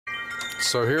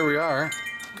So here we are,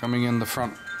 coming in the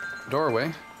front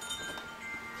doorway,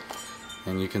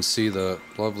 and you can see the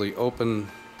lovely open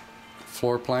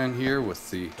floor plan here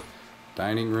with the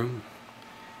dining room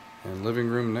and living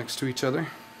room next to each other.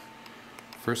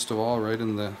 First of all, right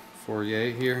in the foyer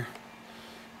here,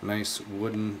 nice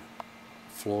wooden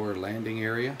floor landing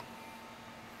area,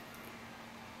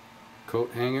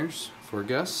 coat hangers for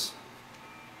guests,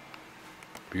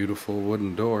 beautiful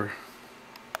wooden door.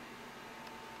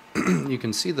 You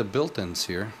can see the built-ins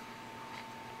here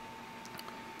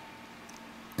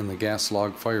in the gas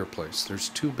log fireplace. There's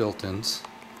two built-ins.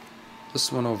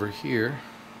 This one over here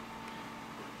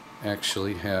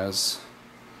actually has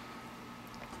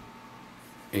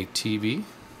a TV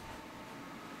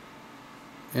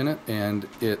in it, and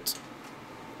it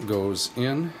goes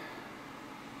in,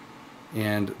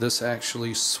 and this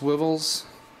actually swivels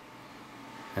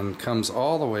and comes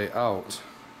all the way out,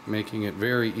 making it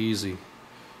very easy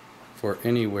for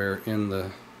anywhere in the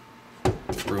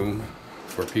room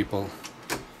for people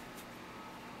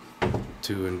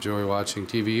to enjoy watching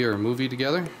TV or a movie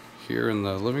together. Here in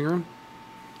the living room,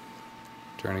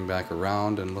 turning back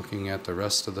around and looking at the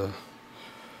rest of the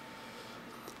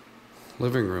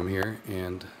living room here.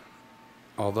 And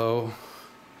although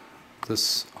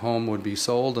this home would be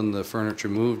sold and the furniture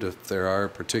moved, if there are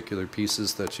particular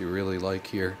pieces that you really like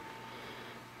here,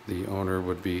 the owner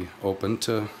would be open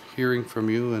to hearing from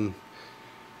you and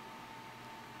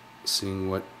seeing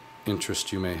what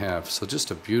interest you may have. So just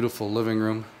a beautiful living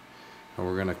room, and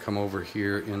we're going to come over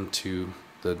here into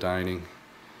the dining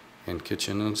and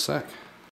kitchen in a sec.